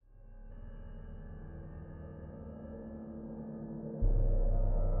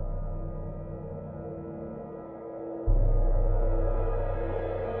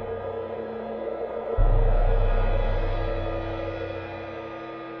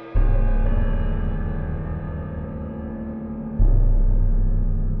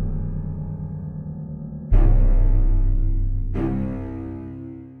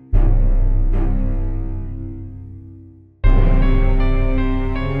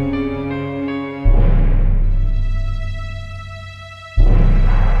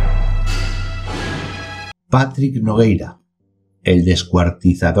Patrick Nogueira, el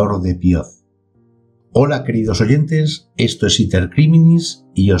descuartizador de Pioz. Hola queridos oyentes, esto es Iter Criminis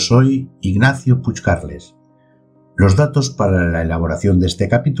y yo soy Ignacio Puigcarles. Los datos para la elaboración de este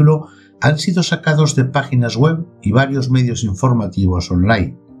capítulo han sido sacados de páginas web y varios medios informativos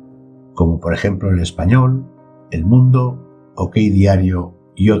online, como por ejemplo El Español, El Mundo, OK Diario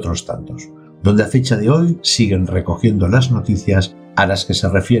y otros tantos, donde a fecha de hoy siguen recogiendo las noticias a las que se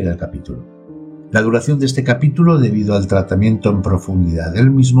refiere el capítulo. La duración de este capítulo, debido al tratamiento en profundidad del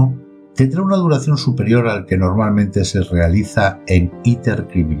mismo, tendrá una duración superior al que normalmente se realiza en Iter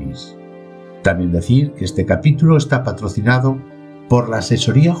Criminis. También decir que este capítulo está patrocinado por la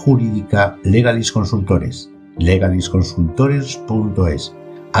asesoría jurídica Legalis Consultores, legalisconsultores.es.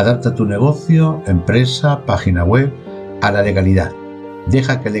 Adapta tu negocio, empresa, página web a la legalidad.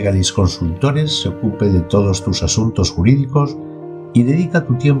 Deja que Legalis Consultores se ocupe de todos tus asuntos jurídicos y dedica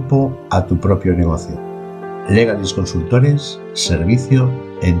tu tiempo a tu propio negocio. Legalis Consultores, servicio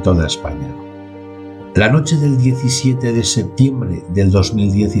en toda España. La noche del 17 de septiembre del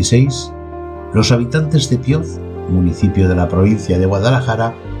 2016, los habitantes de Pioz, municipio de la provincia de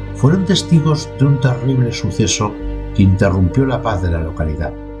Guadalajara, fueron testigos de un terrible suceso que interrumpió la paz de la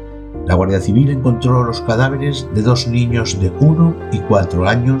localidad. La Guardia Civil encontró los cadáveres de dos niños de 1 y 4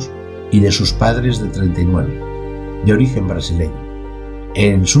 años y de sus padres de 39, de origen brasileño,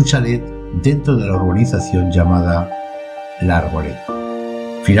 en su chalet dentro de la urbanización llamada La Arboleda.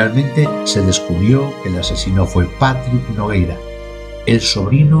 Finalmente se descubrió que el asesino fue Patrick Nogueira, el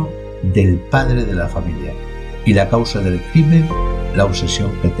sobrino del padre de la familia, y la causa del crimen, la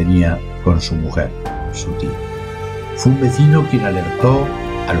obsesión que tenía con su mujer, su tía. Fue un vecino quien alertó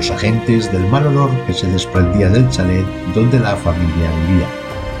a los agentes del mal olor que se desprendía del chalet donde la familia vivía.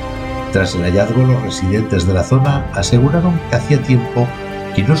 Tras el hallazgo, los residentes de la zona aseguraron que hacía tiempo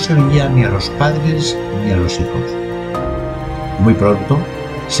que no se veía ni a los padres ni a los hijos. Muy pronto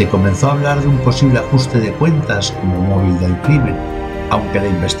se comenzó a hablar de un posible ajuste de cuentas como móvil del crimen, aunque la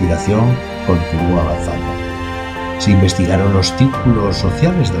investigación continuó avanzando. Se investigaron los círculos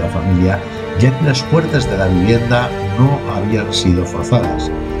sociales de la familia, ya que las puertas de la vivienda no habían sido forzadas,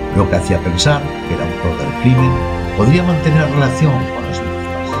 lo que hacía pensar que el autor del crimen podría mantener relación con las víctimas.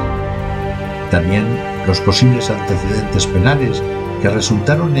 También los posibles antecedentes penales, que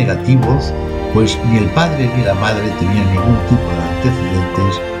resultaron negativos, pues ni el padre ni la madre tenían ningún tipo de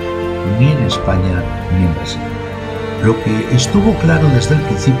antecedentes ni en España ni en Brasil. Lo que estuvo claro desde el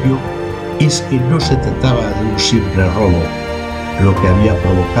principio es que no se trataba de un simple robo, lo que había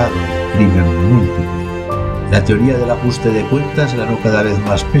provocado el crimen múltiple. La teoría del ajuste de cuentas ganó cada vez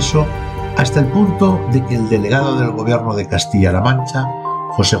más peso hasta el punto de que el delegado del gobierno de Castilla-La Mancha,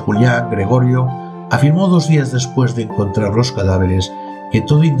 José Julián Gregorio, afirmó 2 días después de encontrar los cadáveres que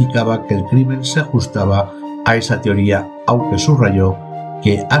todo indicaba que el crimen se ajustaba a esa teoría, aunque subrayó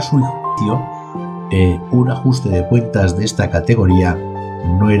que a su juicio un ajuste de cuentas de esta categoría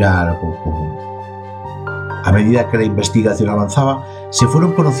no era algo común. A medida que la investigación avanzaba, se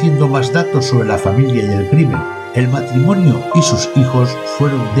fueron conociendo más datos sobre la familia y el crimen. El matrimonio y sus hijos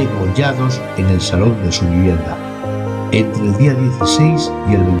fueron degollados en el salón de su vivienda entre el día 16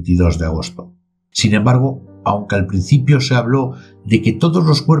 y el 22 de agosto. Sin embargo, aunque al principio se habló de que todos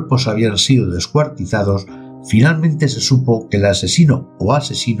los cuerpos habían sido descuartizados, finalmente se supo que el asesino o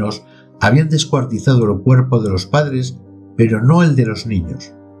asesinos habían descuartizado el cuerpo de los padres, pero no el de los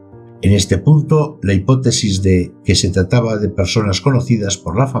niños. En este punto, la hipótesis de que se trataba de personas conocidas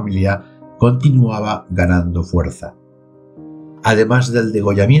por la familia continuaba ganando fuerza. Además del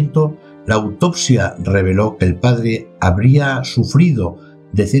degollamiento, la autopsia reveló que el padre habría sufrido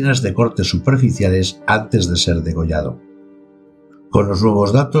decenas de cortes superficiales antes de ser degollado. Con los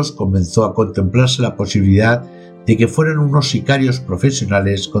nuevos datos comenzó a contemplarse la posibilidad de que fueran unos sicarios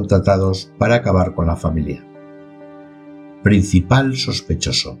profesionales contratados para acabar con la familia. Principal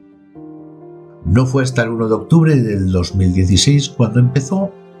sospechoso. No fue hasta el 1 de octubre del 2016 cuando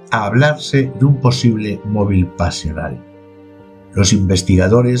empezó a hablarse de un posible móvil pasional. Los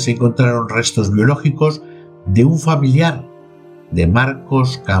investigadores encontraron restos biológicos de un familiar de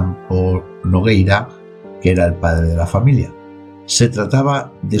Marcos Campo Nogueira, que era el padre de la familia. Se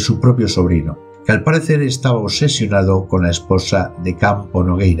trataba de su propio sobrino, que al parecer estaba obsesionado con la esposa de Campo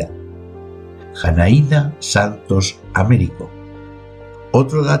Nogueira, Janaína Santos Américo.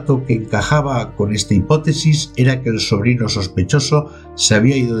 Otro dato que encajaba con esta hipótesis era que el sobrino sospechoso se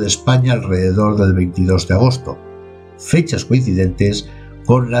había ido de España alrededor del 22 de agosto, fechas coincidentes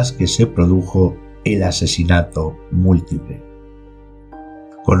con las que se produjo el asesinato múltiple.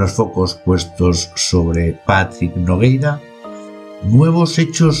 Con los focos puestos sobre Patrick Nogueira, nuevos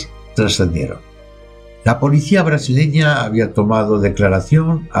hechos trascendieron. La policía brasileña había tomado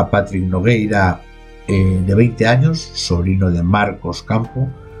declaración a Patrick Nogueira, de 20 años, sobrino de Marcos Campo,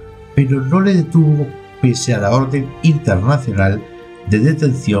 pero no le detuvo pese a la orden internacional de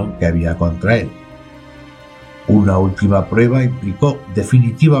detención que había contra él. Una última prueba implicó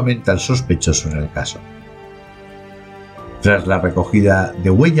definitivamente al sospechoso en el caso. Tras la recogida de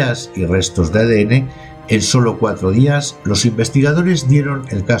huellas y restos de ADN, en solo 4 días los investigadores dieron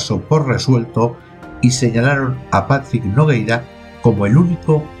el caso por resuelto y señalaron a Patrick Nogueira como el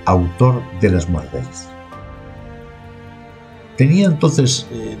único autor de las muertes. Tenía entonces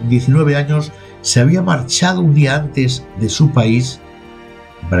 19 años, se había marchado un día antes de su país,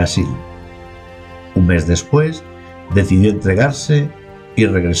 Brasil. Un mes después decidió entregarse y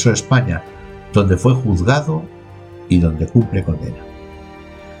regresó a España, donde fue juzgado y donde cumple condena.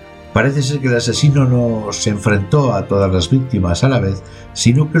 Parece ser que el asesino no se enfrentó a todas las víctimas a la vez,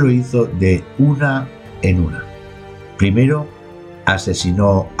 sino que lo hizo de una en una. Primero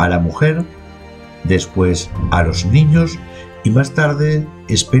asesinó a la mujer, después a los niños y más tarde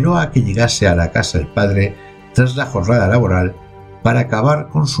esperó a que llegase a la casa el padre tras la jornada laboral para acabar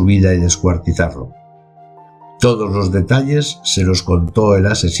con su vida y descuartizarlo. Todos los detalles se los contó el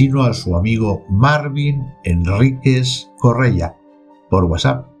asesino a su amigo Marvin Enríquez Correia por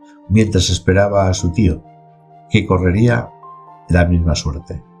WhatsApp, mientras esperaba a su tío, que correría la misma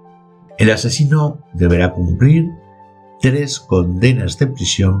suerte. El asesino deberá cumplir 3 condenas de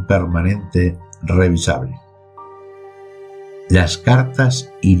prisión permanente revisable. Las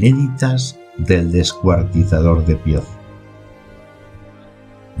cartas inéditas del descuartizador de Pioz.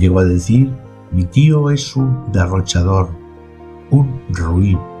 Llegó a decir: mi tío es un derrochador, un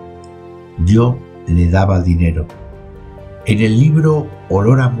ruin. Yo le daba dinero. En el libro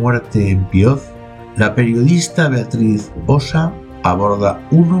Olor a muerte en Pioz, la periodista Patrick Nogueira aborda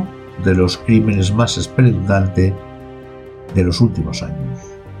uno de los crímenes más espeluznantes de los últimos años.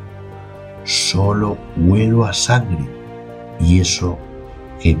 Solo huelo a sangre, y eso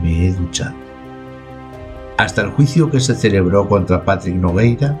que me he duchado. Hasta el juicio que se celebró contra Patrick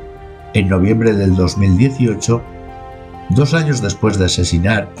Nogueira en noviembre del 2018, 2 años después de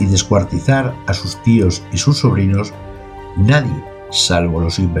asesinar y descuartizar a sus tíos y sus sobrinos, nadie, salvo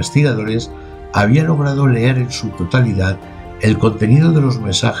los investigadores, había logrado leer en su totalidad el contenido de los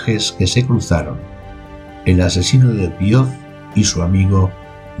mensajes que se cruzaron el asesino de Pioz y su amigo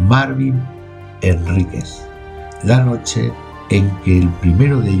Marvin Enríquez, la noche en que el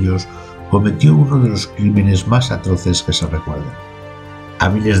primero de ellos cometió uno de los crímenes más atroces que se recuerdan. A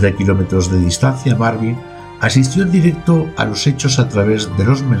miles de kilómetros de distancia, Marvin asistió en directo a los hechos a través de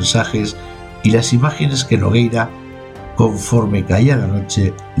los mensajes y las imágenes que Nogueira, conforme caía la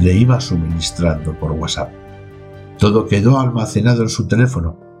noche, le iba suministrando por WhatsApp. Todo quedó almacenado en su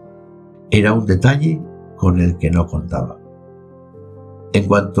teléfono. Era un detalle con el que no contaba. En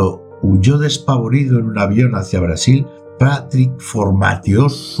cuanto huyó despavorido en un avión hacia Brasil, Patrick formateó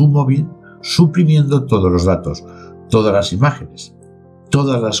su móvil, suprimiendo todos los datos, todas las imágenes,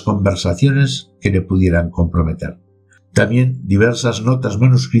 todas las conversaciones que le pudieran comprometer. También diversas notas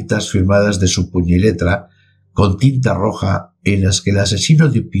manuscritas firmadas de su puño y letra, con tinta roja, en las que el asesino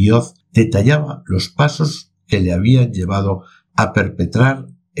de Pioz detallaba los pasos que le habían llevado a perpetrar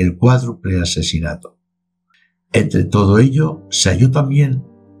el cuádruple asesinato. Entre todo ello se halló también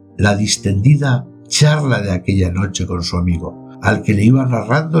la distendida charla de aquella noche con su amigo, al que le iba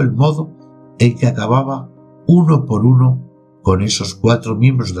narrando el modo en que acababa uno por uno con esos 4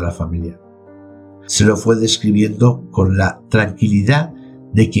 miembros de la familia. Se lo fue describiendo con la tranquilidad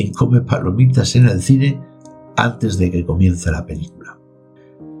de quien come palomitas en el cine antes de que comience la película.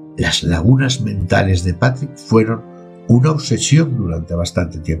 Las lagunas mentales de Patrick fueron una obsesión durante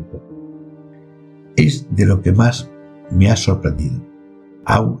bastante tiempo. Es de lo que más me ha sorprendido.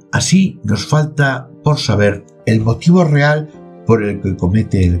 Aún así, nos falta por saber el motivo real por el que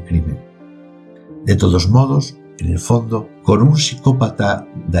comete el crimen. De todos modos, en el fondo, con un psicópata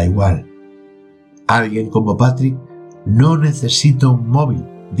da igual. Alguien como Patrick no necesita un móvil,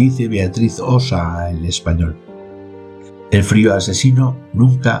 dice Beatriz Osa en español. El frío asesino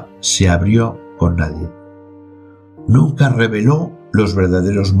nunca se abrió con nadie. Nunca reveló los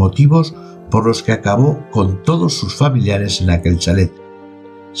verdaderos motivos por los que acabó con todos sus familiares en aquel chalet.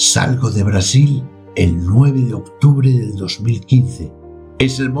 Salgo de Brasil el 9 de octubre del 2015.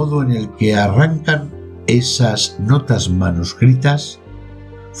 Es el modo en el que arrancan esas notas manuscritas.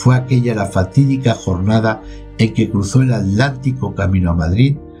 Fue aquella la fatídica jornada en que cruzó el Atlántico camino a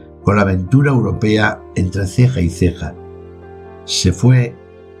Madrid con la aventura europea entre ceja y ceja. Se fue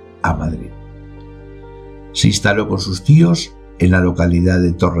a Madrid. Se instaló con sus tíos en la localidad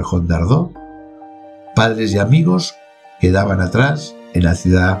de Torrejón de Ardoz. Padres y amigos quedaban atrás en la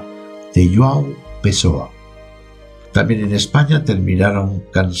ciudad de João Pessoa. También en España terminaron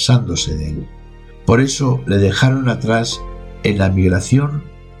cansándose de él. Por eso le dejaron atrás en la migración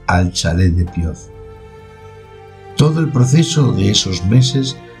al chalet de Pioz. Todo el proceso de esos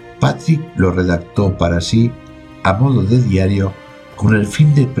meses Patrick lo redactó para sí a modo de diario con el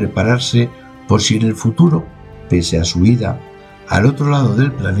fin de prepararse por si en el futuro, pese a su vida, al otro lado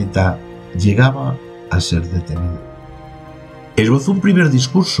del planeta llegaba a ser detenido. Esbozó un primer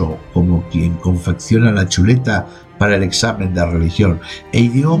discurso como quien confecciona la chuleta para el examen de religión e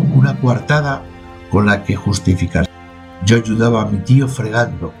ideó una coartada con la que justificarse. Yo ayudaba a mi tío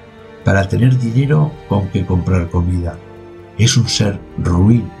fregando para tener dinero con que comprar comida. Es un ser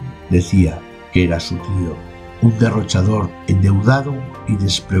ruin, decía que era su tío, un derrochador endeudado y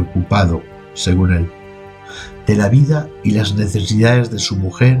despreocupado, según él, de la vida y las necesidades de su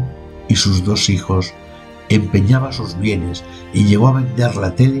mujer y sus 2 hijos. Empeñaba sus bienes y llegó a vender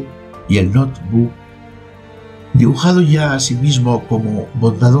la tele y el notebook. Dibujado ya a sí mismo como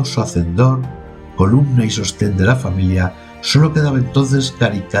bondadoso hacendor, columna y sostén de la familia, solo quedaba entonces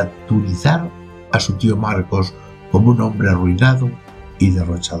caricaturizar a su tío Marcos como un hombre arruinado y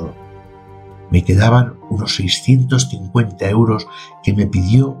derrochador. Me quedaban unos 650 euros que me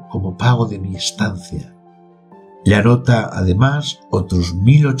pidió como pago de mi estancia. Le anota además otros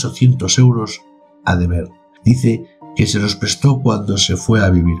 1.800 euros a deber. Dice que se los prestó cuando se fue a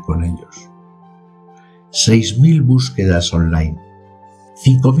vivir con ellos. 6.000 búsquedas online,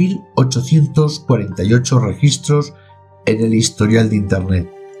 5.848 registros en el historial de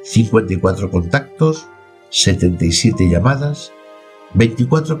Internet, 54 contactos, 77 llamadas,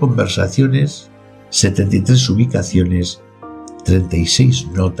 24 conversaciones, 73 ubicaciones, 36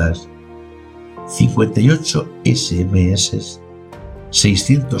 notas, 58 SMS,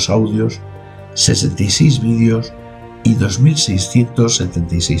 600 audios, 66 vídeos y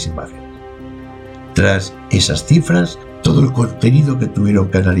 2.676 imágenes. Tras esas cifras, todo el contenido que tuvieron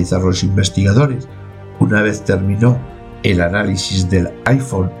que analizar los investigadores, una vez terminó el análisis del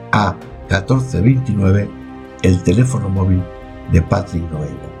iPhone A1429, el teléfono móvil de Patrick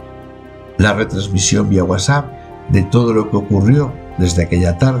Nogueira. La retransmisión vía WhatsApp de todo lo que ocurrió desde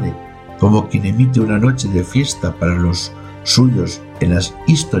aquella tarde, como quien emite una noche de fiesta para los suyos en las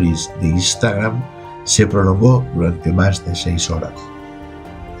stories de Instagram, se prolongó durante más de 6 horas.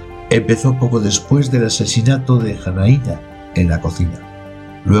 Empezó poco después del asesinato de Janaína en la cocina,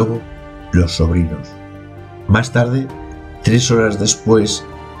 luego los sobrinos. Más tarde, 3 horas después,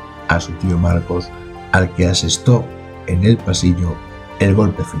 a su tío Marcos, al que asestó en el pasillo el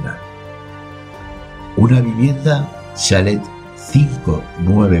golpe final. Una vivienda, chalet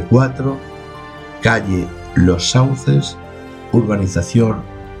 594, calle Los Sauces, urbanización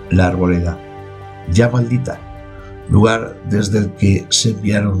La Arboleda, ya maldita, lugar desde el que se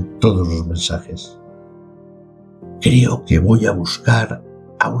enviaron todos los mensajes. Creo que voy a buscar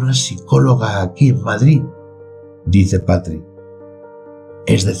a una psicóloga aquí en Madrid, dice Patrick.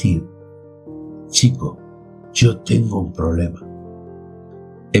 Es decir, chico, yo tengo un problema.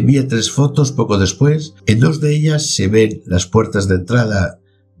 Envía 3 fotos poco después. En 2 de ellas se ven las puertas de entrada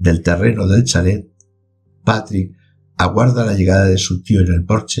del terreno del chalet. Patrick aguarda la llegada de su tío en el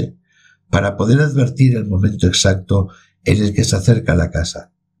porche para poder advertir el momento exacto en el que se acerca a la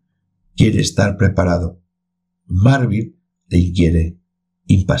casa. Quiere estar preparado. Marvin le inquiere,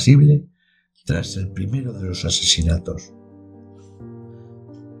 impasible, tras el primero de los asesinatos.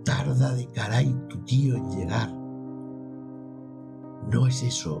 Tarda de caray tu tío en llegar. No es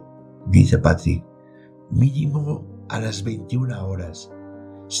eso, dice Patrick. Mínimo a las 21 horas.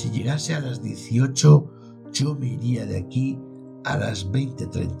 Si llegase a las 18, yo me iría de aquí a las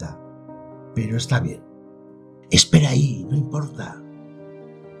 20:30. Pero está bien. Espera ahí, no importa.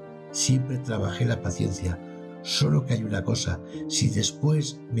 Siempre trabajé la paciencia. Solo que hay una cosa. Si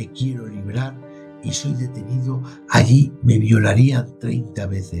después me quiero librar y soy detenido, allí me violarían 30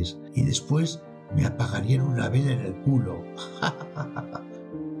 veces y después me apagarían una vela en el culo.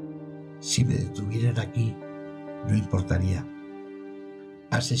 Si me detuvieran aquí, no importaría.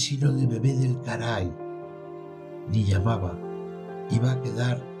 Asesino de bebé del caray. Ni llamaba. Iba a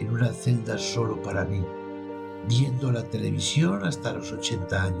quedar en una celda solo para mí, viendo la televisión hasta los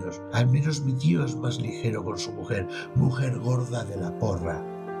 80 años. Al menos mi tío es más ligero con su mujer gorda de la porra.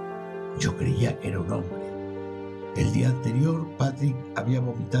 Yo creía que era un hombre. El día anterior, Patrick había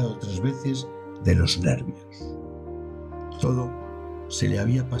vomitado 3 veces de los nervios. Todo se le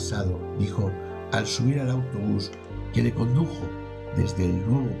había pasado, dijo, al subir al autobús que le condujo desde el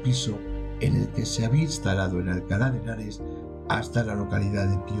nuevo piso en el que se había instalado en Alcalá de Henares hasta la localidad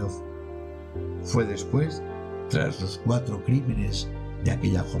de Pioz. Fue después, tras los 4 crímenes de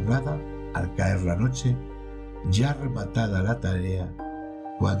aquella jornada, al caer la noche, ya rematada la tarea,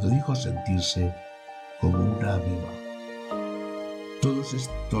 cuando dijo sentirse como una ameba. Todos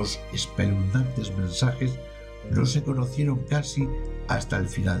estos espeluznantes mensajes no se conocieron casi hasta el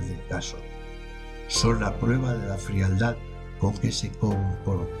final del caso. Son la prueba de la frialdad con que se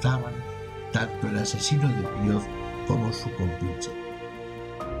comportaban tanto el asesino de Pioz como su compinche.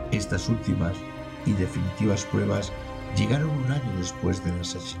 Estas últimas y definitivas pruebas llegaron un año después del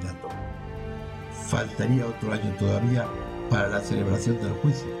asesinato. Faltaría otro año todavía para la celebración del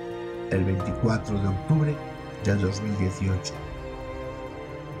juicio, el 24 de octubre del 2018.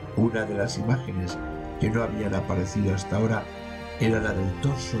 Una de las imágenes que no habían aparecido hasta ahora era la del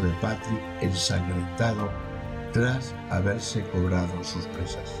torso de Patrick ensangrentado tras haberse cobrado sus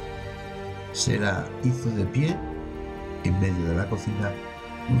presas. Se la hizo de pie en medio de la cocina,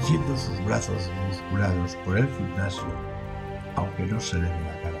 luciendo sus brazos musculados por el gimnasio, aunque no se le ve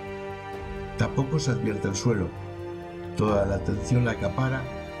la cara. Tampoco se advierte el suelo. Toda la atención la acapara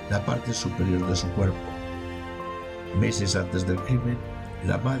la parte superior de su cuerpo. Meses antes del crimen,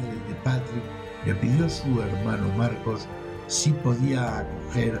 la madre de Patrick le pidió a su hermano Marcos si podía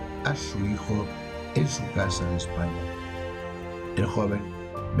acoger a su hijo en su casa en España. El joven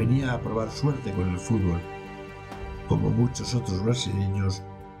venía a probar suerte con el fútbol, como muchos otros brasileños,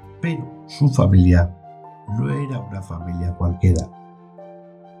 pero su familia no era una familia cualquiera.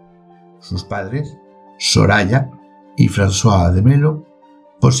 Sus padres, Soraya y François de Melo,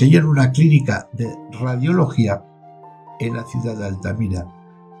 poseían una clínica de radiología en la ciudad de Altamira,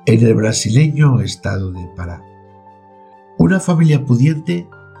 en el brasileño estado de Pará. Una familia pudiente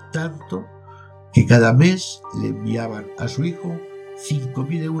tanto que cada mes le enviaban a su hijo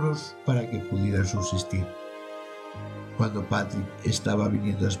 5.000 euros para que pudiera subsistir. Cuando Patrick estaba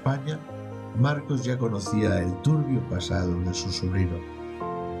viniendo a España, Marcos ya conocía el turbio pasado de su sobrino,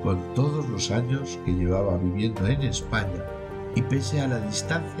 con todos los años que llevaba viviendo en España, y pese a la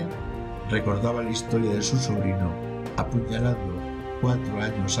distancia, recordaba la historia de su sobrino apuñalando 4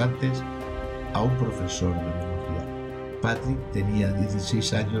 años antes a un profesor de biología. Patrick tenía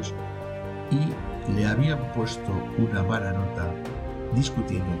 16 años y le habían puesto una mala nota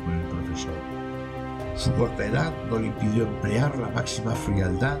discutiendo con el profesor. Su corta edad no le impidió emplear la máxima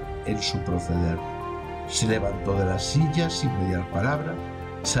frialdad en su proceder. Se levantó de la silla sin mediar palabra,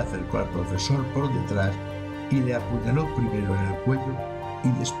 se acercó al profesor por detrás y le apuñaló primero en el cuello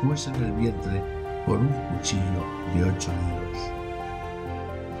y después en el vientre con un cuchillo de 8 dedos.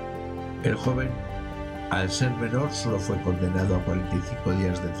 El joven, al ser menor, solo fue condenado a 45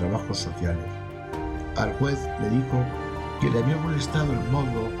 días de trabajos sociales. Al juez le dijo que le había molestado el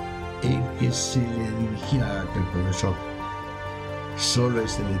modo en que se le dirigía a aquel profesor. Solo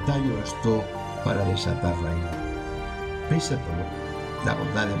ese detalle bastó para desatar la ira. Pese a todo, la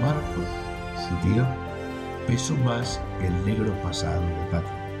bondad de Marcos, su tío, pesó más que el negro pasado de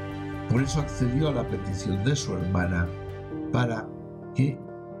Patrick. Por eso accedió a la petición de su hermana para que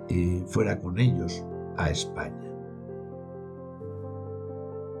fuera con ellos a España.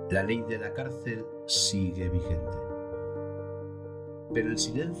 La ley de la cárcel sigue vigente, pero el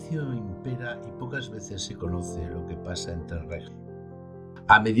silencio impera y pocas veces se conoce lo que pasa entre rejas.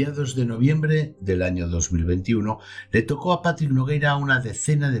 A mediados de noviembre del año 2021 le tocó a Patrick Nogueira una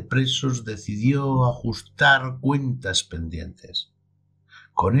decena de presos. Decidió ajustar cuentas pendientes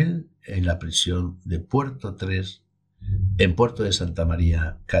con él en la prisión de Puerto 3, en Puerto de Santa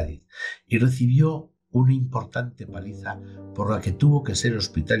María, Cádiz, y recibió una importante paliza por la que tuvo que ser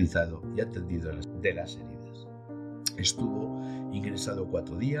hospitalizado y atendido de las heridas. Estuvo ingresado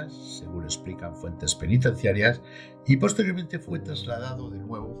 4 días, según explican fuentes penitenciarias, y posteriormente fue trasladado de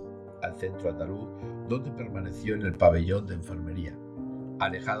nuevo al centro andaluz, donde permaneció en el pabellón de enfermería,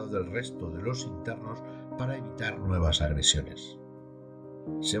 alejado del resto de los internos para evitar nuevas agresiones.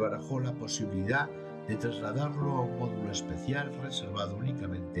 Se barajó la posibilidad de trasladarlo a un módulo especial reservado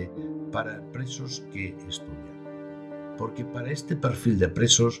únicamente para presos que estudian, porque para este perfil de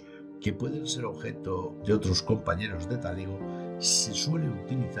presos, que pueden ser objeto de otros compañeros de talego, se suele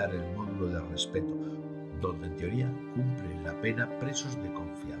utilizar el módulo de respeto, donde en teoría cumplen la pena presos de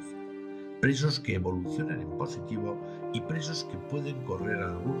confianza, presos que evolucionan en positivo y presos que pueden correr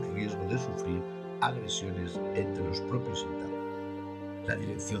algún riesgo de sufrir agresiones entre los propios internos. La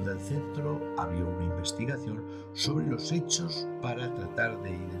dirección del centro abrió una investigación sobre los hechos para tratar de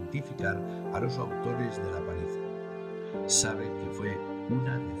identificar a los autores de la paliza. Saben que fue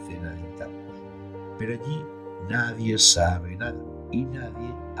una decena de internos, pero allí nadie sabe nada y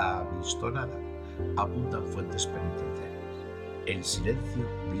nadie ha visto nada, apuntan fuentes penitenciarias. El silencio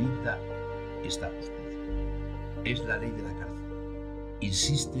blinda esta justicia. Es la ley de la cárcel.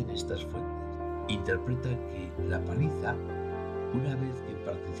 Insiste en estas fuentes. Interpreta que la paliza, una vez que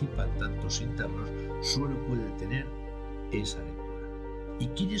participan tantos internos, solo puede tener esa lectura. ¿Y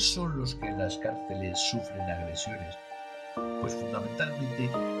quiénes son los que en las cárceles sufren agresiones? Pues fundamentalmente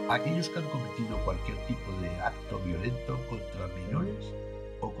aquellos que han cometido cualquier tipo de acto violento contra menores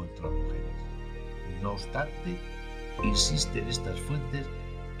o contra mujeres. No obstante, insiste en estas fuentes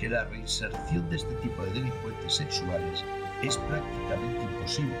que la reinserción de este tipo de delincuentes sexuales es prácticamente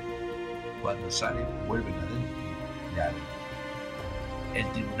imposible. Cuando salen, vuelven a delinquir gravemente. El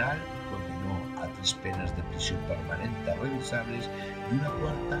tribunal condenó a 3 penas de prisión permanente revisables y una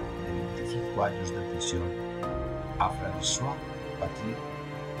cuarta de 25 años de prisión a Patrick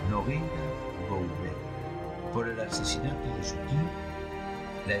Nogueira por el asesinato de su tío,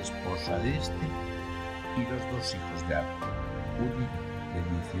 la esposa de este y los 2 hijos de ambos, un niño de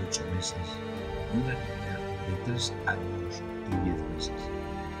 18 meses y una niña de 3 años y 10 meses,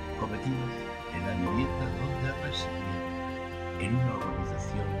 cometidos en la vivienda donde residían en una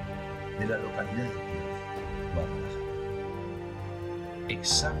urbanización de la localidad de Pioz, Guadalajara.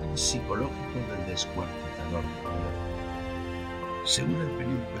 Examen psicológico del descuartizador de Pioz. Según el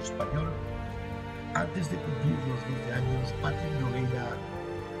periódico español, antes de cumplir los 12 años, Patrick Nogueira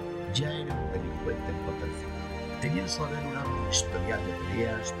ya era un delincuente en potencia. Tenía en su haber un amplio historial de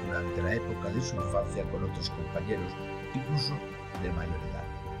peleas durante la época de su infancia con otros compañeros, incluso de mayor edad.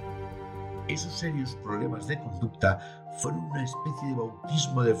 Esos serios problemas de conducta fueron una especie de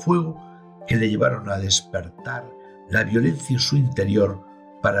bautismo de fuego que le llevaron a despertar la violencia en su interior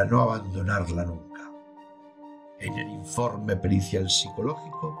para no abandonarla nunca. En el informe pericial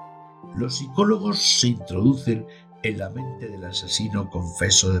psicológico, los psicólogos se introducen en la mente del asesino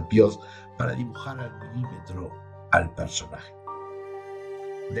confeso de Pioz para dibujar al milímetro al personaje.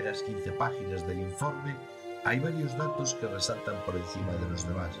 De las 15 páginas del informe, hay varios datos que resaltan por encima de los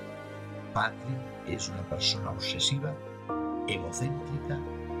demás. Patrick es una persona obsesiva, egocéntrica,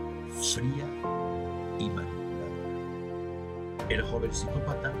 fría y manipuladora. El joven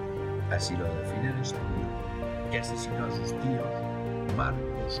psicópata, así lo define el estudio, que asesinó a sus tíos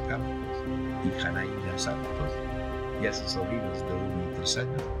Marcos Campos y Janaína Santos y a sus sobrinos de 1 y 3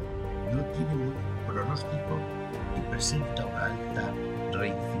 años, no tiene buen pronóstico y presenta una alta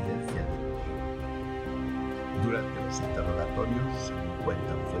reincidencia de delito. Durante los interrogatorios, según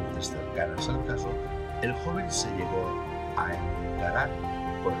cuentan fuentes cercanas al caso, el joven se llegó a encarar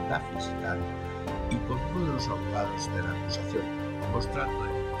con la fiscal y con uno de los abogados de la acusación, mostrando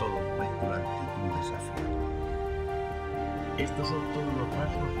en todo momento una actitud desafiante. Estos son todos los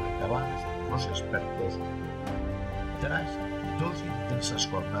rasgos recabados por los expertos tras 2 intensas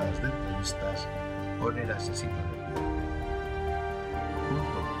jornadas de entrevistas con el asesino de Pioz.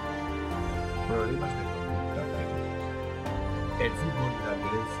 Punto 1. Problemas de conducta precoces. El fútbol y la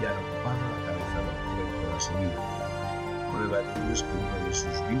violencia han ocupado la cabeza del joven toda su vida. Prueba de ello es que uno de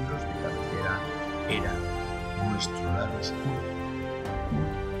sus libros de cabecera era Nuestro lado oscuro,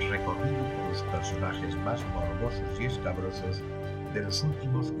 un recorrido por los personajes más morbosos y escabrosos de los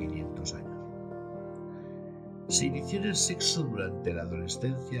últimos 500 años. Se inició en el sexo durante la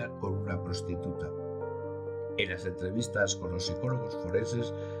adolescencia con una prostituta. En las entrevistas con los psicólogos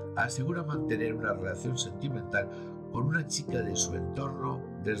forenses asegura mantener una relación sentimental con una chica de su entorno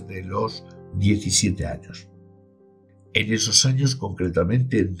desde los 17 años. En esos años,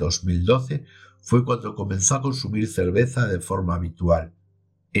 concretamente en 2012, fue cuando comenzó a consumir cerveza de forma habitual.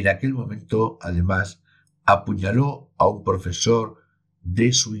 En aquel momento, además, apuñaló a un profesor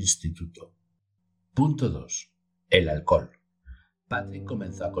de su instituto. Punto 2. El alcohol. Patrick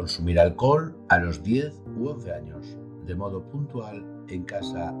comenzó a consumir alcohol a los 10 u 11 años, de modo puntual en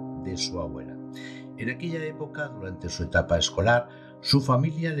casa de su abuela. En aquella época, durante su etapa escolar, su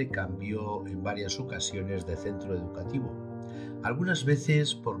familia le cambió en varias ocasiones de centro educativo, algunas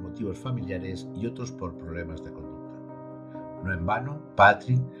veces por motivos familiares y otros por problemas de conducta. No en vano,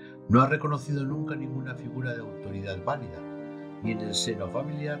 Patrick no ha reconocido nunca ninguna figura de autoridad válida, ni en el seno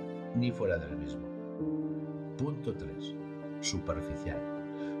familiar ni fuera del mismo. Punto 3.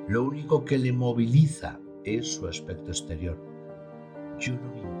 Superficial. Lo único que le moviliza es su aspecto exterior. Yo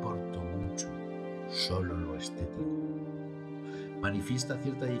no me importo mucho, solo lo estético. Manifiesta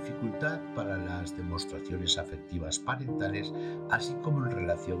cierta dificultad para las demostraciones afectivas parentales, así como en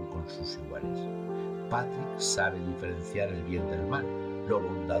relación con sus iguales. Patrick sabe diferenciar el bien del mal, lo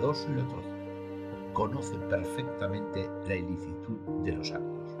bondadoso y lo torcido. Conoce perfectamente la ilicitud de los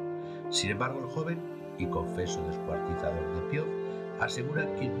actos. Sin embargo, el joven y confeso descuartizador de Pioz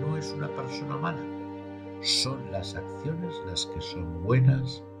asegura que no es una persona mala, son las acciones las que son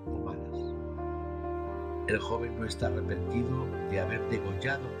buenas o malas. El joven no está arrepentido de haber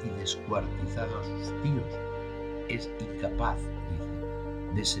degollado y descuartizado a sus tíos. Es incapaz,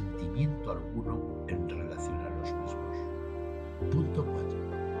 dice, de sentimiento alguno en relación a los mismos. Punto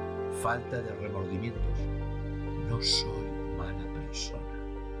 4. Falta de remordimientos. No soy mala persona.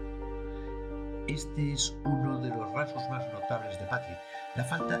 Este es uno de los rasgos más notables de Patrick, la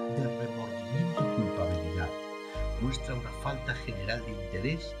falta de remordimiento y culpabilidad. Muestra una falta general de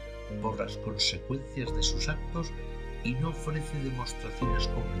interés por las consecuencias de sus actos y no ofrece demostraciones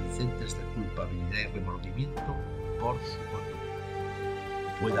convincentes de culpabilidad y remordimiento por su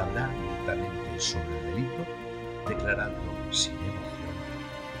conducta. Puede hablar directamente sobre el delito, declarando sin emoción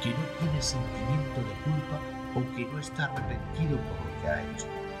que no tiene sentimiento de culpa o que no está arrepentido por lo que ha hecho.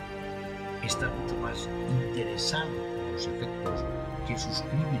 Está mucho más interesado en los efectos que sus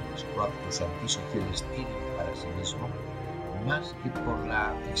crímenes o actos antisociales tienen para sí mismo, más que por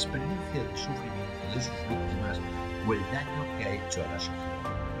la experiencia de sufrimiento de sus víctimas o el daño que ha hecho a la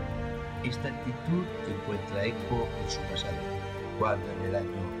sociedad. Esta actitud encuentra eco en su pasado, cuando en el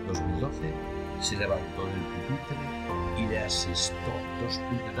año 2012 se levantó del pupitre y le asestó 2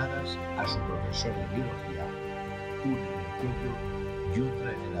 puñaladas a su profesor de biología, una en el cuello y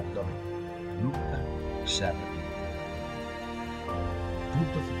otra en el abdomen. Nunca se arrepintió.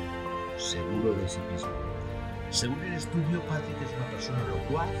 Punto 5. Seguro de sí mismo. Según el estudio, Patrick es una persona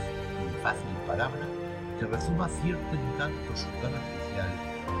locuaz y fácil palabra que rezuma cierto encanto superficial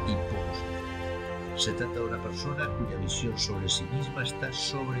y poco social. Se trata de una persona cuya visión sobre sí misma está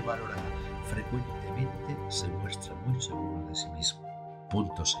sobrevalorada. Frecuentemente se muestra muy seguro de sí mismo.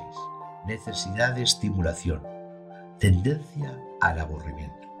 Punto 6. Necesidad de estimulación. Tendencia al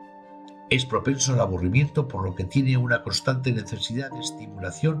aburrimiento. Es propenso al aburrimiento, por lo que tiene una constante necesidad de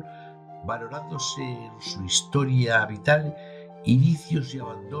estimulación, valorándose en su historia vital inicios y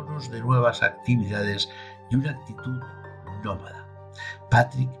abandonos de nuevas actividades y una actitud nómada.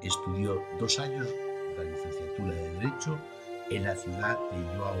 Patrick estudió 2 años la licenciatura de Derecho en la ciudad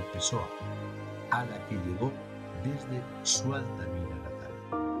de João Pessoa, a la que llegó desde su Altamira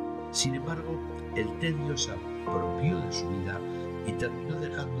natal. Sin embargo, el tedio se apropió de su vida y terminó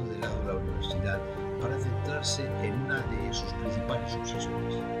dejando de lado la universidad para centrarse en una de sus principales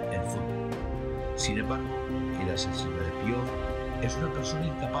obsesiones, el fútbol. Sin embargo, el asesino de Pioz es una persona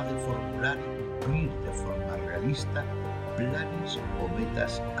incapaz de formular y cumplir de forma realista planes o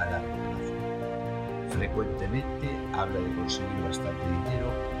metas a largo plazo. Frecuentemente habla de conseguir bastante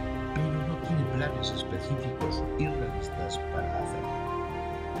dinero, pero no tiene planes específicos y realistas para hacerlo.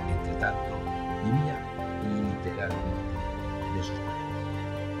 Entre tanto, vivía literalmente de sus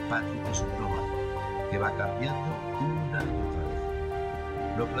planes. Patrick es un nómada que va cambiando una y otra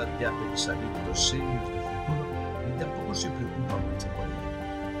vez. No plantea pensamientos serios de futuro ni tampoco se preocupa mucho por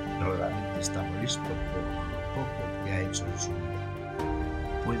ello. Raramente está molesto por lo poco que ha hecho en su vida.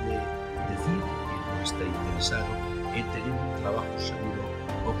 Puede decir que no está interesado en tener un trabajo seguro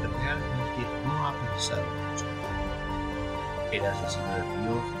o que realmente no ha pensado mucho. El asesino de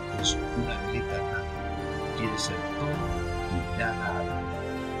Pioz es una atleta nata. Quiere ser todo y nada a la vez.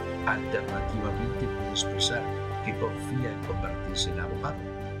 Alternativamente puede expresar que confía en convertirse en abogado,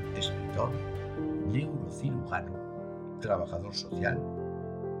 escritor, neurocirujano, trabajador social,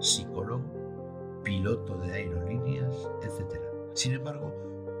 psicólogo, piloto de aerolíneas, etc. Sin embargo,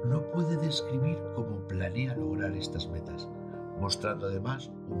 no puede describir cómo planea lograr estas metas, mostrando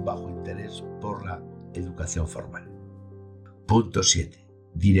además un bajo interés por la educación formal. Punto 7.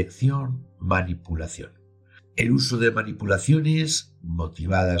 Dirección, manipulación. El uso de manipulaciones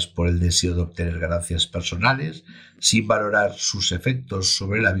motivadas por el deseo de obtener ganancias personales sin valorar sus efectos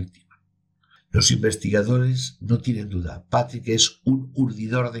sobre la víctima. Los investigadores no tienen duda, Patrick es un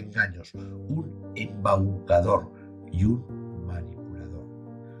urdidor de engaños, un embaucador y un manipulador.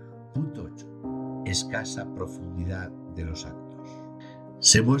 Punto 8. Escasa profundidad de los actos.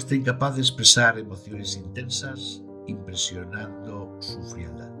 Se muestra incapaz de expresar emociones intensas, impresionando su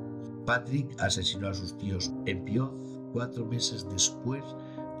frialdad. Patrick asesinó a sus tíos en Pioz 4 meses después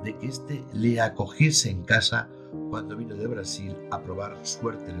de que éste le acogiese en casa cuando vino de Brasil a probar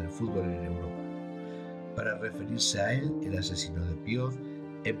suerte en el fútbol en Europa. Para referirse a él, el asesino de Pioz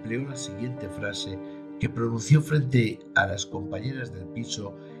empleó la siguiente frase que pronunció frente a las compañeras del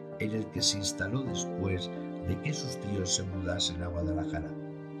piso en el que se instaló después de que sus tíos se mudasen a Guadalajara.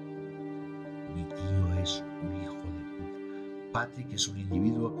 Mi tío es un hijo de puta. Patrick es un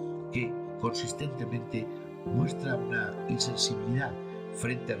individuo que consistentemente muestra una insensibilidad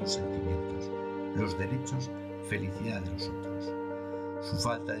frente a los sentimientos, los derechos, felicidad de los otros. Su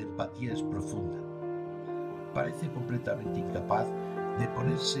falta de empatía es profunda. Parece completamente incapaz de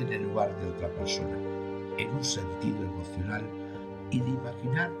ponerse en el lugar de otra persona. en un sentido emocional y de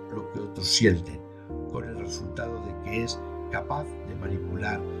imaginar lo que otros sienten, con el resultado de que es capaz de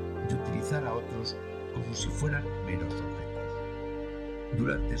manipular, de utilizar a otros como si fueran meros objetos.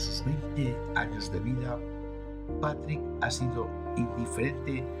 Durante sus 20 años de vida, Patrick ha sido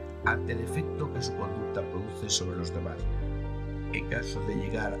indiferente ante el efecto que su conducta produce sobre los demás. En caso de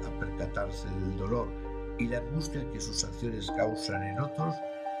llegar a percatarse del dolor y la angustia que sus acciones causan en otros,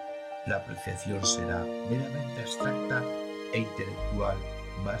 la apreciación será meramente abstracta e intelectual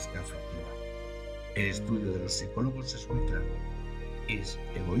más que afectiva. El estudio de los psicólogos es muy claro: es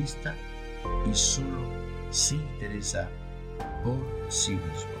egoísta y solo se interesa por sí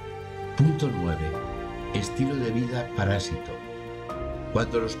mismo. Punto 9. Estilo de vida parásito.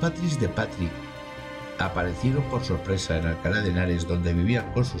 Cuando los Patricks de Patrick aparecieron por sorpresa en Alcalá de Henares, donde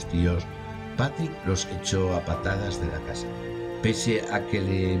vivían con sus tíos, Patrick los echó a patadas de la casa. Pese a que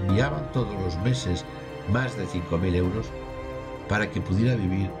le enviaban todos los meses más de 5.000 euros para que pudiera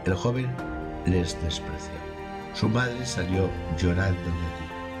vivir, el joven les despreció. Su madre salió llorando de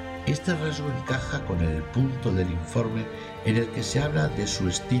allí. Este rasgo encaja con el punto del informe en el que se habla de su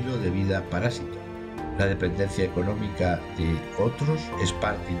estilo de vida parásito. La dependencia económica de otros es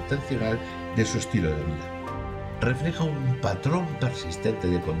parte intencional de su estilo de vida. Refleja un patrón persistente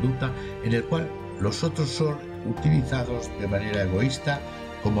de conducta en el cual los otros son utilizados de manera egoísta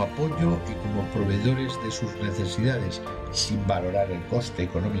como apoyo y como proveedores de sus necesidades, sin valorar el coste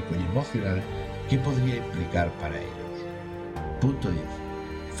económico y emocional que podría implicar para ellos. Punto 10.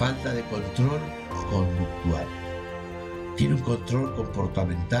 Falta de control conductual. Tiene un control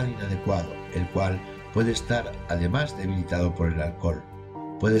comportamental inadecuado, el cual puede estar además debilitado por el alcohol.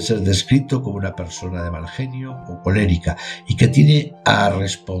 Puede ser descrito como una persona de mal genio o colérica y que tiene a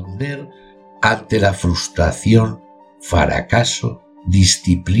responder ante la frustración, fracaso,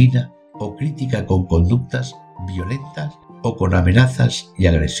 disciplina o crítica con conductas violentas o con amenazas y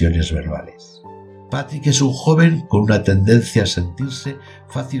agresiones verbales. Patrick es un joven con una tendencia a sentirse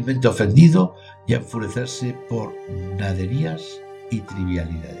fácilmente ofendido y a enfurecerse por naderías y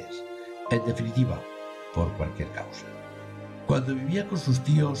trivialidades. En definitiva, por cualquier causa. Cuando vivía con sus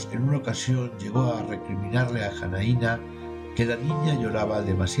tíos, en una ocasión llegó a recriminarle a Janaína que la niña lloraba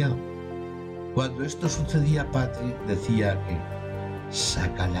demasiado. Cuando esto sucedía, Patrick decía que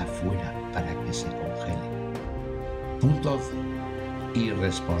sácala fuera para que se congele. Punto 11.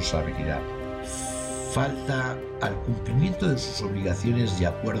 Irresponsabilidad. Falta al cumplimiento de sus obligaciones y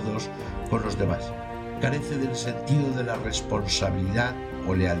acuerdos con los demás. Carece del sentido de la responsabilidad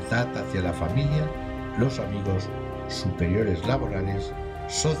o lealtad hacia la familia, los amigos, superiores laborales,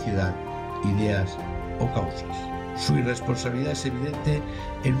 sociedad, ideas o causas. Su irresponsabilidad es evidente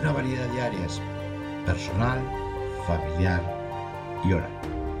en una variedad de áreas: personal, familiar y oral.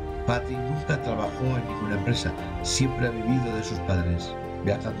 Patrick nunca trabajó en ninguna empresa, siempre ha vivido de sus padres,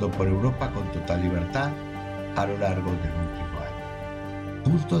 viajando por Europa con total libertad a lo largo del último año.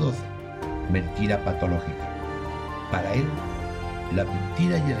 Punto 12. Mentira patológica. Para él, la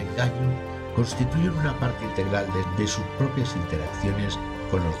mentira y el engaño constituyen una parte integral de sus propias interacciones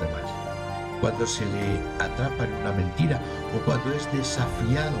con los demás. Cuando se le atrapa en una mentira o cuando es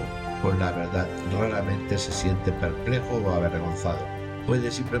desafiado con la verdad, raramente se siente perplejo o avergonzado.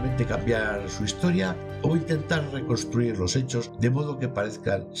 Puede simplemente cambiar su historia o intentar reconstruir los hechos de modo que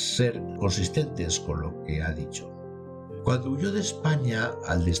parezcan ser consistentes con lo que ha dicho. Cuando huyó de España,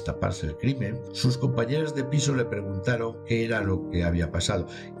 al destaparse el crimen, sus compañeros de piso le preguntaron qué era lo que había pasado,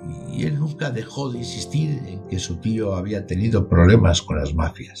 y él nunca dejó de insistir en que su tío había tenido problemas con las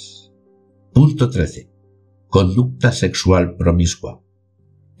mafias. Punto 13. Conducta sexual promiscua.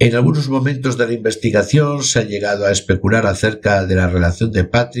 En algunos momentos de la investigación se ha llegado a especular acerca de la relación de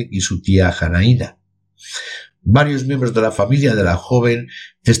Patrick y su tía Janaína. Varios miembros de la familia de la joven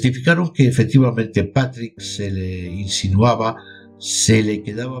testificaron que efectivamente Patrick se le insinuaba, se le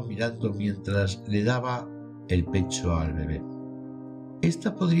quedaba mirando mientras le daba el pecho al bebé.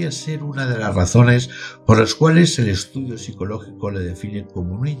 Esta podría ser una de las razones por las cuales el estudio psicológico le define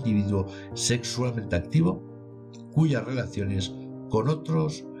como un individuo sexualmente activo, cuyas relaciones con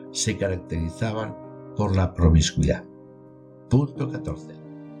otros se caracterizaban por la promiscuidad. Punto 14.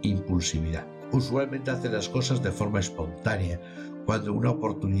 Impulsividad. Usualmente hace las cosas de forma espontánea cuando una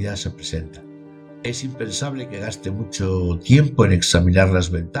oportunidad se presenta. Es impensable que gaste mucho tiempo en examinar las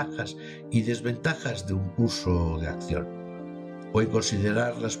ventajas y desventajas de un curso de acción, o en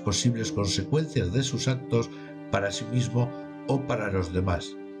considerar las posibles consecuencias de sus actos para sí mismo o para los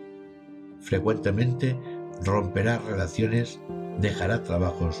demás. Frecuentemente romperá relaciones, dejará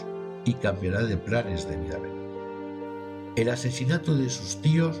trabajos y cambiará de planes debidamente. El asesinato de sus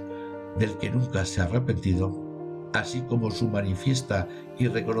tíos del que nunca se ha arrepentido, así como su manifiesta y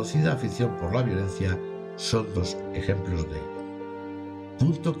reconocida afición por la violencia, son dos ejemplos de ello.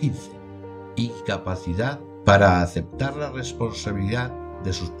 Punto 15. Incapacidad para aceptar la responsabilidad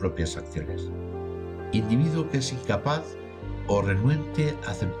de sus propias acciones. Individuo que es incapaz o renuente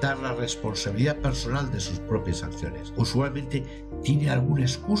a aceptar la responsabilidad personal de sus propias acciones. Usualmente tiene alguna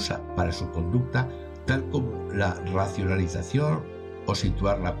excusa para su conducta, tal como la racionalización o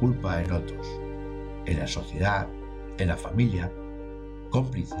situar la culpa en otros, en la sociedad, en la familia,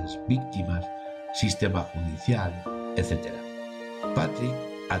 cómplices, víctimas, sistema judicial, etc. Patrick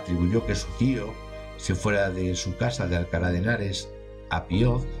atribuyó que su tío se fuera de su casa de Alcalá de Henares a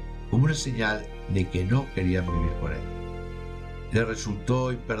Pioz como una señal de que no querían vivir con él. Le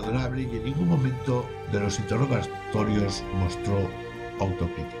resultó imperdonable y en ningún momento de los interrogatorios mostró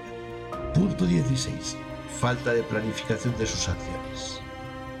autocrítica. Punto 16. Falta de planificación de sus acciones.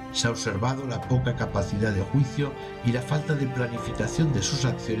 Se ha observado la poca capacidad de juicio y la falta de planificación de sus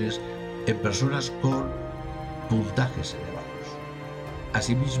acciones en personas con puntajes elevados.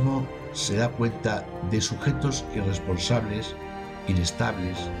 Asimismo, se da cuenta de sujetos irresponsables,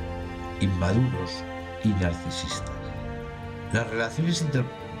 inestables, inmaduros y narcisistas. Las relaciones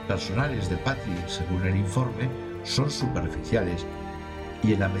interpersonales de Patrick, según el informe, son superficiales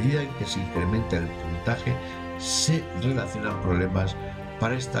y en la medida en que se incrementa el puntaje, se relacionan problemas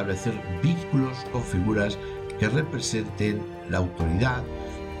para establecer vínculos con figuras que representen la autoridad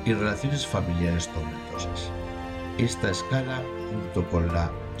y relaciones familiares tormentosas. Esta escala, junto con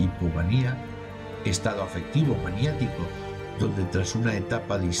la hipomanía, estado afectivo maniático, donde tras una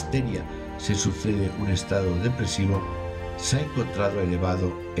etapa de histeria se sucede un estado depresivo, se ha encontrado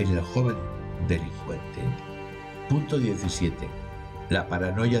elevado en el joven delincuente. Punto 17. La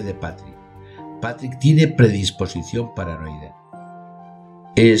paranoia de Patrick. Patrick tiene predisposición paranoide.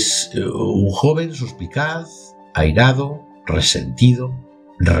 Es un joven suspicaz, airado, resentido,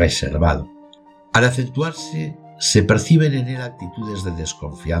 reservado. Al acentuarse, se perciben en él actitudes de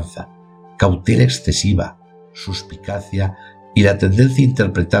desconfianza, cautela excesiva, suspicacia y la tendencia a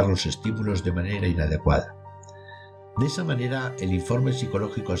interpretar los estímulos de manera inadecuada. De esa manera, el informe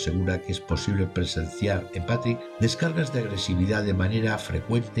psicológico asegura que es posible presenciar en Patrick descargas de agresividad de manera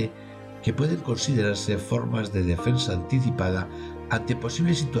frecuente que pueden considerarse formas de defensa anticipada ante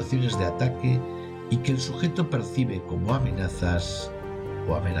posibles situaciones de ataque y que el sujeto percibe como amenazas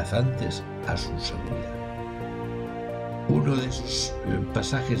o amenazantes a su seguridad. Uno de esos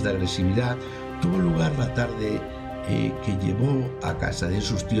pasajes de agresividad tuvo lugar la tarde que llevó a casa de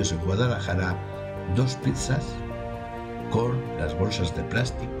sus tíos en Guadalajara 2 pizzas con las bolsas de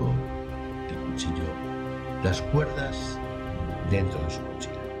plástico, el cuchillo, las cuerdas dentro de su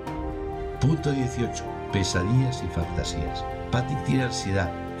mochila. Punto 18. Pesadillas y fantasías. Patrick tiene ansiedad,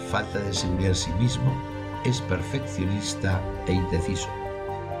 falta de seguridad en sí mismo, es perfeccionista e indeciso.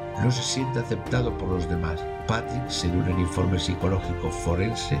 No se siente aceptado por los demás. Patrick, según el informe psicológico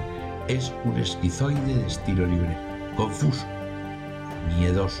forense, es un esquizoide de estilo libre, confuso,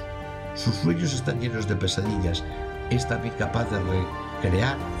 miedoso. Sus sueños están llenos de pesadillas. Es también capaz de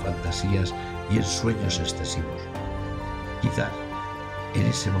recrear fantasías y ensueños excesivos. Quizás en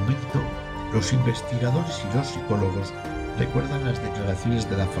ese momento los investigadores y los psicólogos recuerdan las declaraciones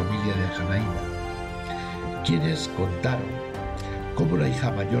de la familia de Janaína, quienes contaron cómo la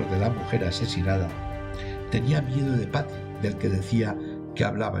hija mayor de la mujer asesinada tenía miedo de Patrick, del que decía que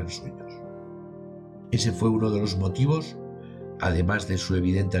hablaba en sueños. Ese fue uno de los motivos, además de su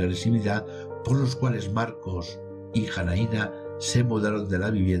evidente agresividad, por los cuales Marcos y Janaína se mudaron de la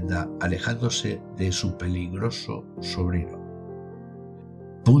vivienda, alejándose de su peligroso sobrino.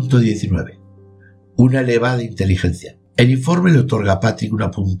 Punto 19. Una elevada inteligencia. El informe le otorga a Patrick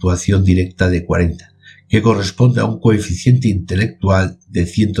una puntuación directa de 40, que corresponde a un coeficiente intelectual de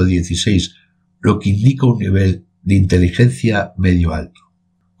 116, lo que indica un nivel de inteligencia medio alto.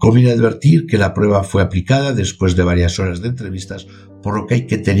 Conviene advertir que la prueba fue aplicada después de varias horas de entrevistas, por lo que hay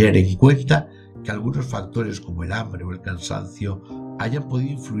que tener en cuenta que algunos factores como el hambre o el cansancio hayan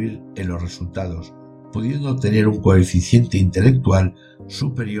podido influir en los resultados, pudiendo obtener un coeficiente intelectual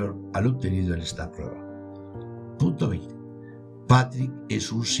superior al obtenido en esta prueba. Punto 20. Patrick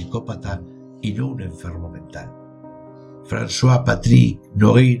es un psicópata y no un enfermo mental. François Patrick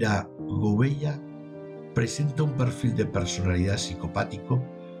Nogueira Gouveia presenta un perfil de personalidad psicopático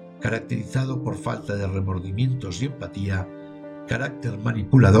caracterizado por falta de remordimientos y empatía, carácter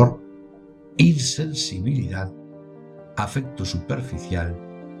manipulador, insensibilidad, afecto superficial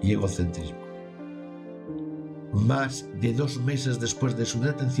y egocentrismo. Más de 2 meses después de su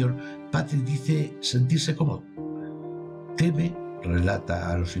detención, Patrick dice sentirse cómodo. Teme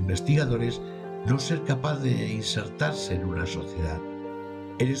relata a los investigadores, no ser capaz de insertarse en una sociedad.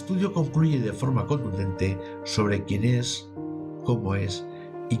 El estudio concluye de forma contundente sobre quién es, cómo es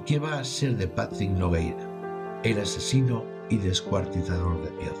y qué va a ser de Patrick Nogueira, el asesino y descuartizador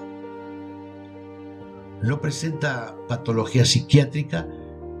de Pioz. No presenta patología psiquiátrica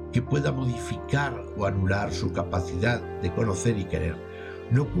que pueda modificar o anular su capacidad de conocer y querer.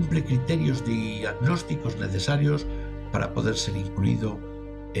 No cumple criterios diagnósticos necesarios para poder ser incluido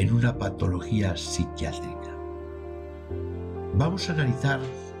en una patología psiquiátrica. Vamos a analizar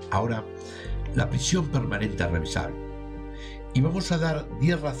ahora la prisión permanente revisable y vamos a dar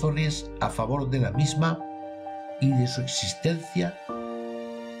 10 razones a favor de la misma y de su existencia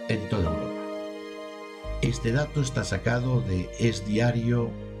en toda Europa. Este dato está sacado de Es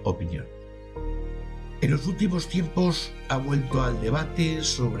Diario Opinión. En los últimos tiempos ha vuelto al debate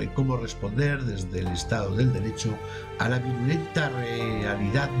sobre cómo responder desde el Estado del Derecho a la virulenta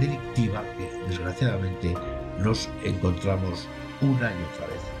realidad delictiva que, desgraciadamente, nos encontramos una y otra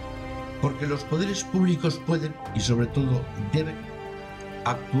vez. Porque los poderes públicos pueden, y sobre todo deben,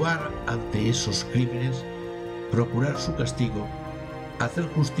 actuar ante esos crímenes, procurar su castigo, hacer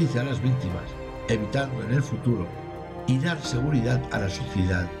justicia a las víctimas, evitando en el futuro y dar seguridad a la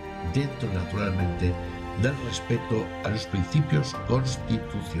sociedad dentro, naturalmente, del respeto a los principios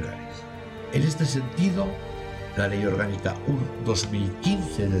constitucionales. En este sentido, la Ley Orgánica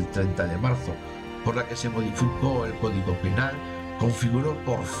 1/2015 del 30 de marzo, por la que se modificó el Código Penal, configuró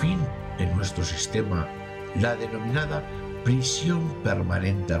por fin en nuestro sistema la denominada prisión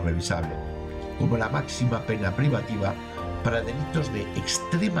permanente revisable como la máxima pena privativa para delitos de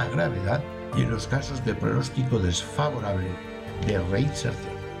extrema gravedad y en los casos de pronóstico desfavorable de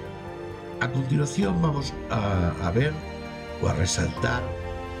reinserción. A continuación vamos a ver o a resaltar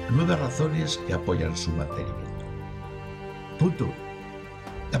 9 razones que apoyan su mantenimiento. Punto 1.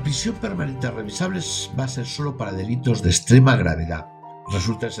 La prisión permanente revisable va a ser solo para delitos de extrema gravedad.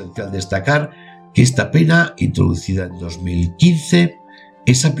 Resulta esencial destacar que esta pena, introducida en 2015,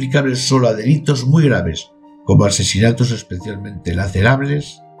 es aplicable solo a delitos muy graves, como asesinatos especialmente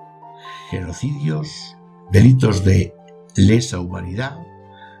lacerables, genocidios, delitos de lesa humanidad,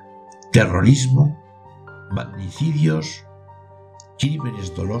 terrorismo, magnicidios,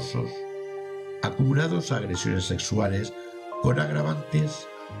 crímenes dolosos, acumulados a agresiones sexuales con agravantes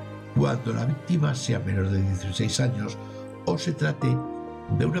cuando la víctima sea menor de 16 años o se trate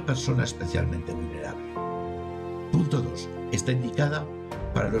de una persona especialmente vulnerable. Punto 2. Está indicada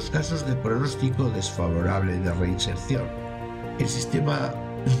para los casos de pronóstico desfavorable de reinserción. El sistema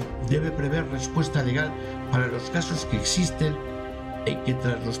debe prever respuesta legal para los casos que existen en que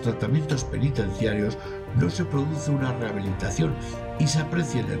tras los tratamientos penitenciarios no se produce una rehabilitación y se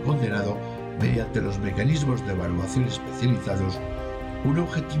aprecia en el condenado, mediante los mecanismos de evaluación especializados, un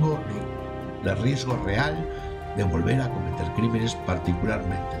objetivo de riesgo real de volver a cometer crímenes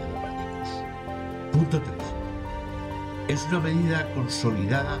particularmente dramáticos. Punto 3. Es una medida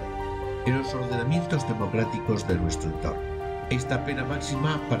consolidada en los ordenamientos democráticos de nuestro entorno. Esta pena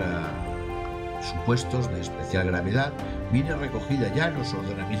máxima para supuestos de especial gravedad viene recogida ya en los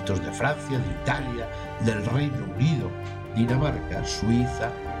ordenamientos de Francia, de Italia, del Reino Unido, Dinamarca,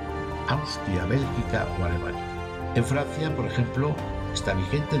 Suiza, Austria, Bélgica o Alemania. En Francia, por ejemplo, está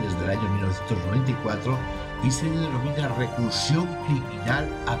vigente desde el año 1994 y se denomina reclusión criminal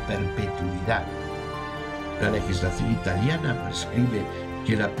a perpetuidad. La legislación italiana prescribe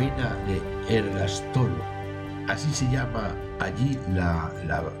que la pena de ergastolo, así se llama allí la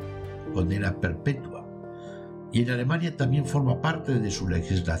condena perpetua, y en Alemania también forma parte de su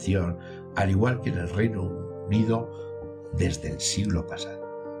legislación, al igual que en el Reino Unido desde el siglo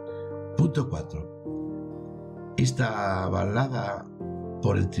pasado. Punto 4. Está avalada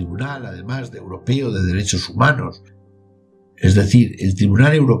por el Tribunal, además de Europeo de Derechos Humanos. Es decir, el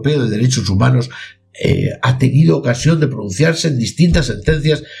Tribunal Europeo de Derechos Humanos ha tenido ocasión de pronunciarse en distintas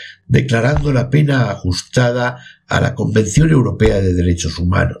sentencias declarando la pena ajustada a la Convención Europea de Derechos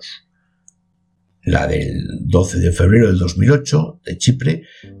Humanos. La del 12 de febrero del 2008 de Chipre,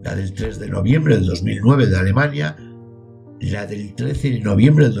 la del 3 de noviembre del 2009 de Alemania, la del 13 de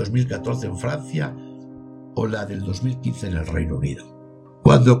noviembre del 2014 en Francia o la del 2015 en el Reino Unido.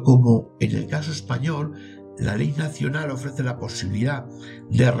 Cuando, como en el caso español, la ley nacional ofrece la posibilidad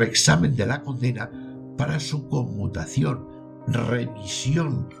de reexamen de la condena para su conmutación,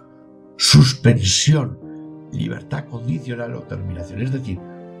 remisión, suspensión, libertad condicional o terminación. Es decir,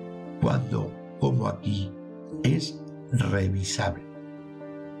 cuando, como aquí, es revisable.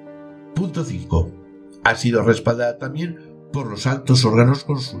 Punto 5. Ha sido respaldada también por los altos órganos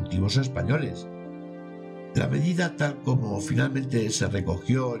consultivos españoles. La medida, tal como finalmente se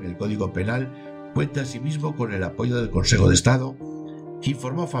recogió en el Código Penal, cuenta asimismo con el apoyo del Consejo de Estado, que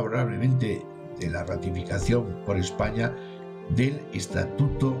informó favorablemente de la ratificación por España del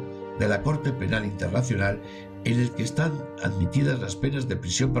Estatuto de la Corte Penal Internacional, en el que están admitidas las penas de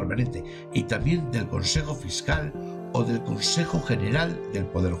prisión permanente, y también del Consejo Fiscal o del Consejo General del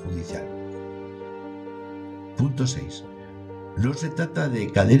Poder Judicial. Punto 6. No se trata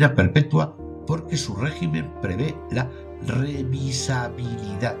de cadena perpetua porque su régimen prevé la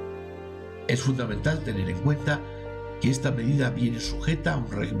revisabilidad. Es fundamental tener en cuenta que esta medida viene sujeta a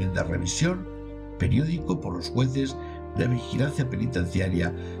un régimen de revisión periódico por los jueces de vigilancia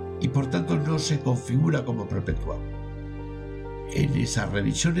penitenciaria y por tanto no se configura como perpetua. En esas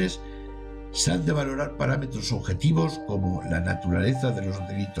revisiones se han de valorar parámetros objetivos como la naturaleza de los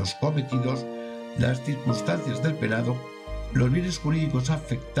delitos cometidos, las circunstancias del penado, los bienes jurídicos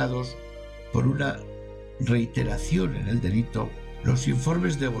afectados por una reiteración en el delito, los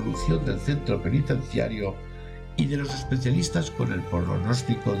informes de evolución del centro penitenciario y de los especialistas con el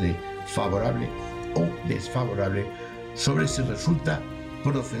pronóstico de favorable o desfavorable sobre si resulta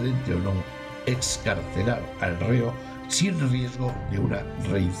procedente o no excarcelar al reo sin riesgo de una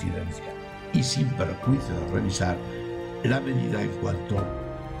reincidencia y sin perjuicio de revisar la medida en cuanto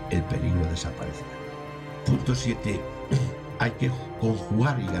el peligro desaparezca. Punto 7. Hay que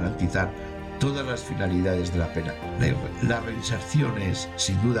conjugar y garantizar todas las finalidades de la pena. La reinserción es,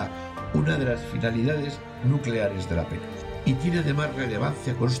 sin duda, una de las finalidades nucleares de la pena y tiene además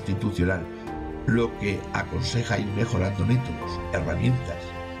relevancia constitucional, lo que aconseja ir mejorando métodos, herramientas,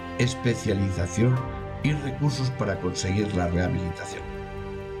 especialización y recursos para conseguir la rehabilitación.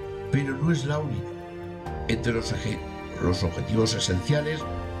 Pero no es la única. Entre los objetivos esenciales,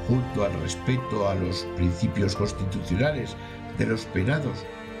 junto al respeto a los principios constitucionales de los penados,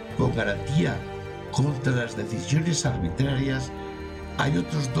 con garantía contra las decisiones arbitrarias, hay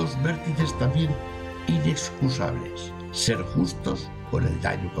otros dos vértices también inexcusables: ser justos con el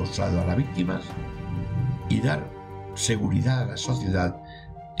daño causado a las víctimas y dar seguridad a la sociedad,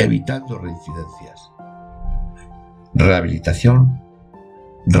 evitando reincidencias. Rehabilitación,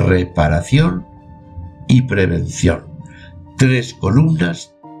 reparación y prevención. 3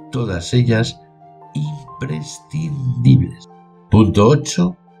 columnas, todas ellas imprescindibles. Punto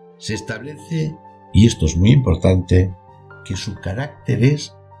 8. Se establece, y esto es muy importante, que su carácter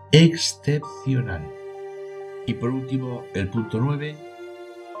es excepcional. Y por último, el punto 9,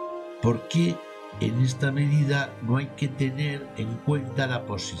 ¿por qué en esta medida no hay que tener en cuenta la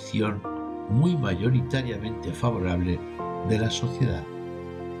posición muy mayoritariamente favorable de la sociedad?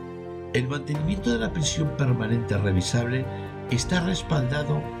 El mantenimiento de la prisión permanente revisable está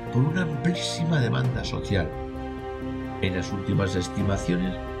respaldado por una amplísima demanda social. En las últimas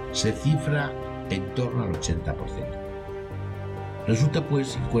estimaciones se cifra en torno al 80%. Resulta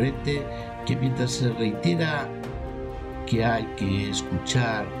pues incoherente que mientras se reitera que hay que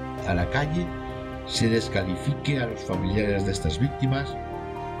escuchar a la calle, se descalifique a los familiares de estas víctimas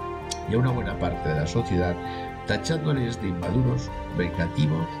y a una buena parte de la sociedad, tachándoles de inmaduros,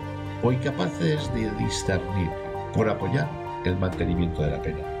 vengativos o incapaces de discernir por apoyar el mantenimiento de la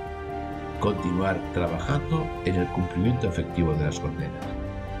pena. Continuar trabajando en el cumplimiento efectivo de las condenas.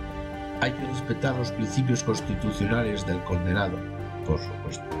 Hay que respetar los principios constitucionales del condenado, por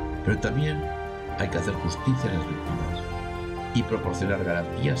supuesto, pero también hay que hacer justicia a las víctimas y proporcionar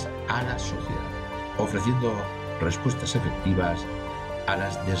garantías a la sociedad, ofreciendo respuestas efectivas a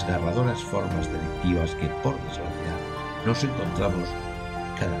las desgarradoras formas delictivas que, por desgracia, nos encontramos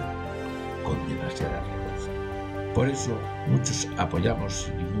cada día con demasiada frecuencia. Por eso, muchos apoyamos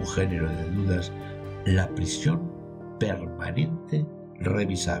sin ningún género de dudas la prisión permanente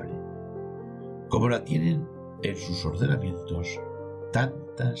revisable, como la tienen en sus ordenamientos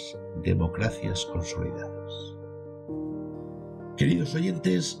tantas democracias consolidadas. Queridos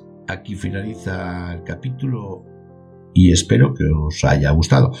oyentes, aquí finaliza el capítulo y espero que os haya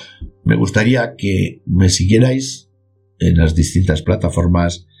gustado. Me gustaría que me siguierais en las distintas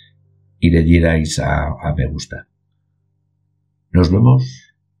plataformas y le dierais a me gusta. Nos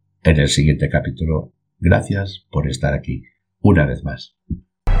vemos en el siguiente capítulo. Gracias por estar aquí una vez más.